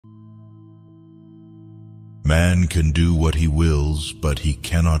Man can do what he wills, but he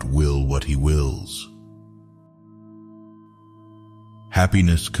cannot will what he wills.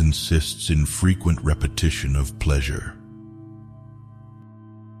 Happiness consists in frequent repetition of pleasure.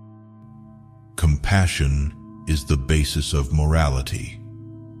 Compassion is the basis of morality.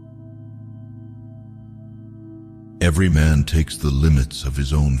 Every man takes the limits of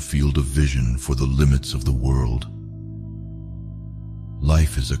his own field of vision for the limits of the world.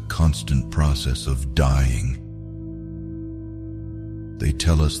 Life is a constant process of dying. They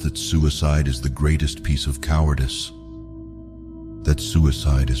tell us that suicide is the greatest piece of cowardice, that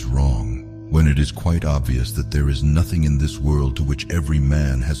suicide is wrong, when it is quite obvious that there is nothing in this world to which every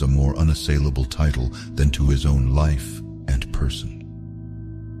man has a more unassailable title than to his own life and person.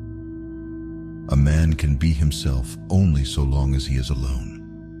 A man can be himself only so long as he is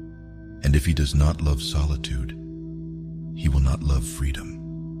alone, and if he does not love solitude, he will not love freedom,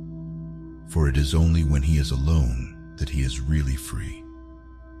 for it is only when he is alone that he is really free.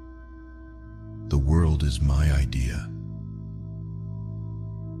 The world is my idea.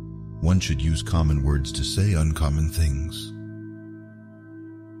 One should use common words to say uncommon things.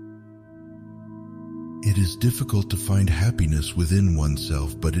 It is difficult to find happiness within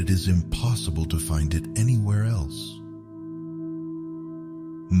oneself, but it is impossible to find it anywhere else.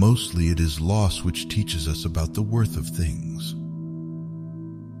 Mostly it is loss which teaches us about the worth of things.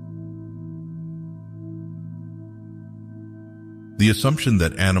 The assumption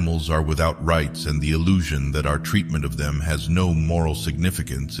that animals are without rights and the illusion that our treatment of them has no moral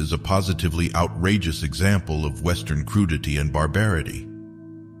significance is a positively outrageous example of Western crudity and barbarity.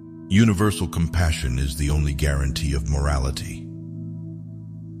 Universal compassion is the only guarantee of morality.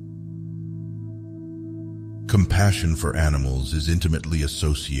 Compassion for animals is intimately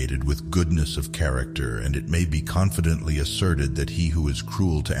associated with goodness of character, and it may be confidently asserted that he who is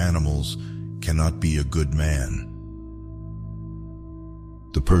cruel to animals cannot be a good man.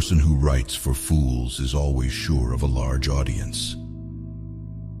 The person who writes for fools is always sure of a large audience.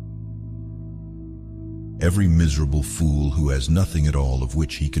 Every miserable fool who has nothing at all of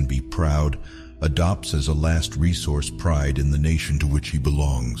which he can be proud adopts as a last resource pride in the nation to which he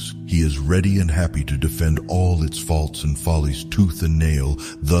belongs. He is ready and happy to defend all its faults and follies tooth and nail,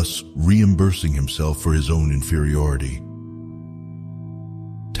 thus reimbursing himself for his own inferiority.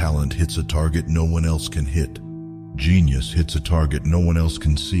 Talent hits a target no one else can hit. Genius hits a target no one else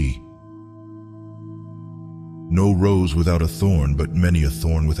can see. No rose without a thorn, but many a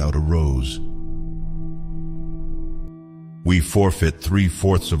thorn without a rose. We forfeit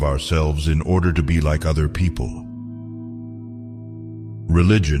 3/4 of ourselves in order to be like other people.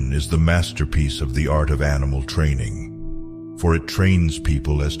 Religion is the masterpiece of the art of animal training, for it trains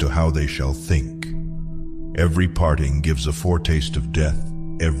people as to how they shall think. Every parting gives a foretaste of death,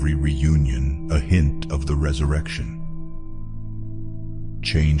 every reunion a hint of the resurrection.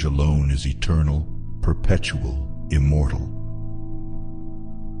 Change alone is eternal, perpetual, immortal.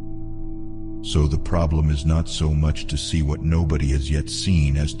 So the problem is not so much to see what nobody has yet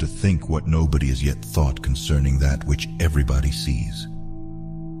seen as to think what nobody has yet thought concerning that which everybody sees.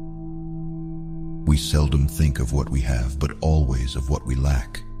 We seldom think of what we have, but always of what we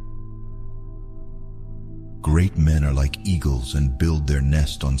lack. Great men are like eagles and build their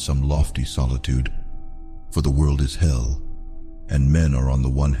nest on some lofty solitude, for the world is hell, and men are on the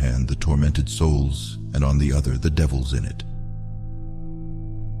one hand the tormented souls, and on the other the devils in it.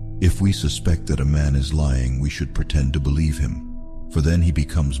 If we suspect that a man is lying, we should pretend to believe him, for then he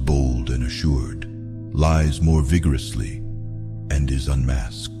becomes bold and assured, lies more vigorously, and is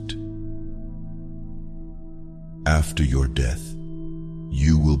unmasked. After your death,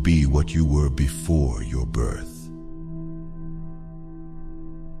 you will be what you were before your birth.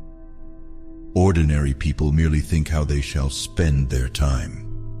 Ordinary people merely think how they shall spend their time.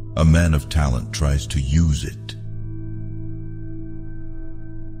 A man of talent tries to use it.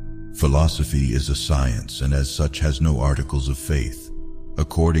 Philosophy is a science, and as such has no articles of faith.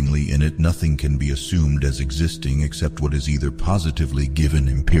 Accordingly, in it nothing can be assumed as existing except what is either positively given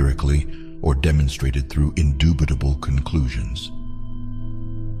empirically or demonstrated through indubitable conclusions.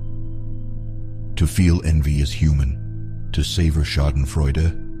 To feel envy is human. To savor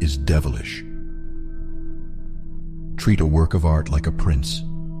schadenfreude is devilish. Treat a work of art like a prince.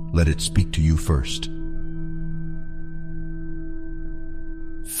 Let it speak to you first.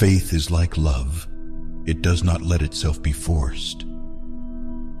 Faith is like love. It does not let itself be forced.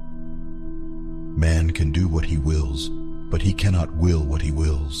 Man can do what he wills, but he cannot will what he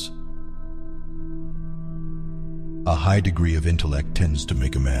wills. A high degree of intellect tends to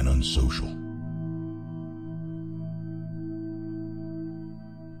make a man unsocial.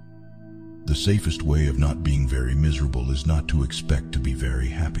 The The safest way of not being very miserable is not to expect to be very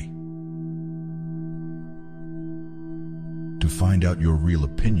happy. To find out your real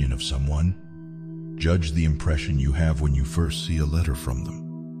opinion of someone, judge the impression you have when you first see a letter from them.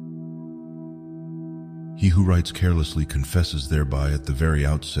 He who writes carelessly confesses thereby at the very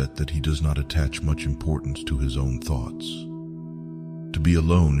outset that he does not attach much importance to his own thoughts. To be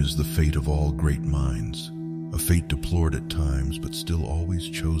alone is the fate of all great minds, a fate deplored at times but still always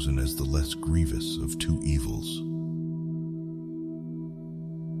chosen as the less grievous of two evils.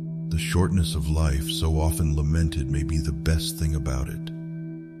 The shortness of life, so often lamented, may be the best thing about it.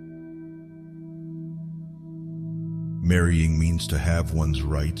 Marrying means to have one's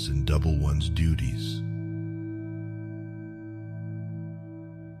rights and double one's duties.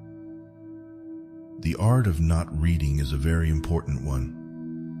 The art of not reading is a very important one.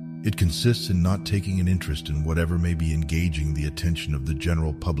 It consists in not taking an interest in whatever may be engaging the attention of the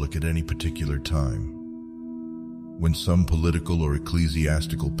general public at any particular time. When some political or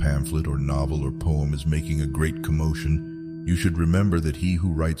ecclesiastical pamphlet or novel or poem is making a great commotion, you should remember that he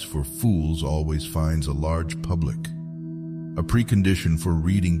who writes for fools always finds a large public. A precondition for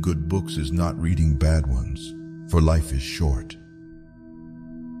reading good books is not reading bad ones, for life is short.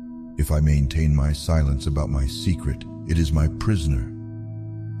 If I maintain my silence about my secret, it is my prisoner.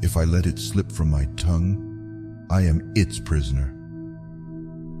 If I let it slip from my tongue, I am its prisoner.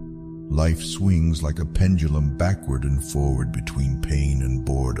 Life swings like a pendulum backward and forward between pain and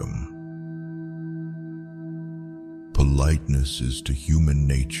boredom. Politeness is to human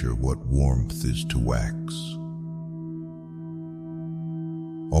nature what warmth is to wax.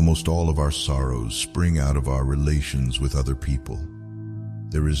 Almost all of our sorrows spring out of our relations with other people.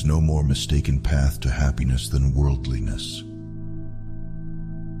 There is no more mistaken path to happiness than worldliness.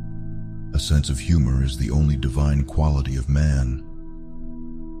 A sense of humor is the only divine quality of man.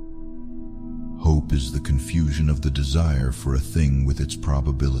 Hope is the confusion of the desire for a thing with its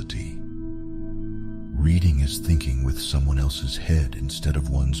probability. Reading is thinking with someone else's head instead of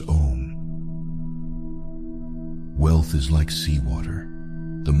one's own. Wealth is like seawater.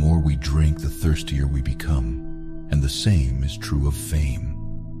 The more we drink, the thirstier we become, and the same is true of fame.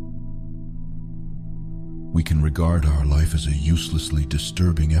 We can regard our life as a uselessly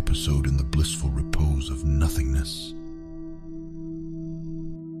disturbing episode in the blissful repose of nothingness.